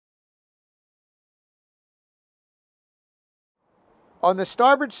On the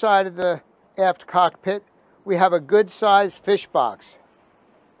starboard side of the aft cockpit, we have a good-sized fish box.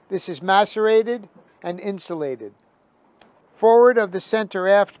 This is macerated and insulated. Forward of the center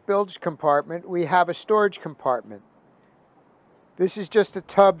aft bilge compartment, we have a storage compartment. This is just a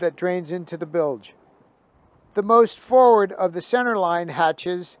tub that drains into the bilge. The most forward of the centerline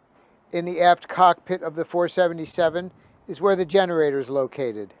hatches in the aft cockpit of the 477 is where the generator is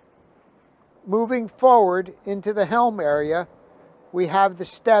located. Moving forward into the helm area, we have the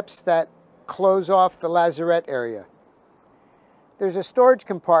steps that close off the lazarette area. There's a storage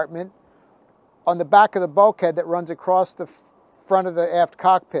compartment on the back of the bulkhead that runs across the front of the aft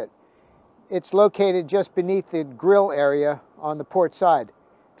cockpit. It's located just beneath the grill area on the port side.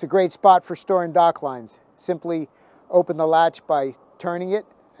 It's a great spot for storing dock lines. Simply open the latch by turning it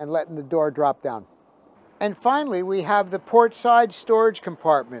and letting the door drop down. And finally, we have the port side storage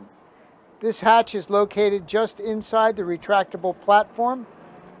compartment. This hatch is located just inside the retractable platform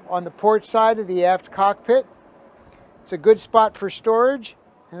on the port side of the aft cockpit. It's a good spot for storage,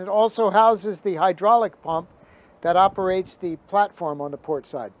 and it also houses the hydraulic pump that operates the platform on the port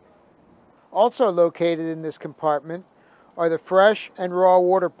side. Also located in this compartment are the fresh and raw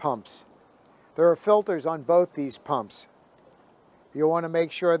water pumps. There are filters on both these pumps. You'll want to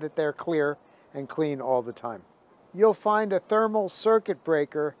make sure that they're clear and clean all the time. You'll find a thermal circuit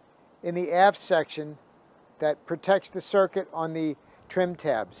breaker in the aft section that protects the circuit on the trim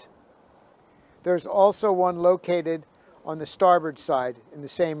tabs. There's also one located on the starboard side in the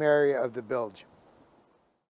same area of the bilge.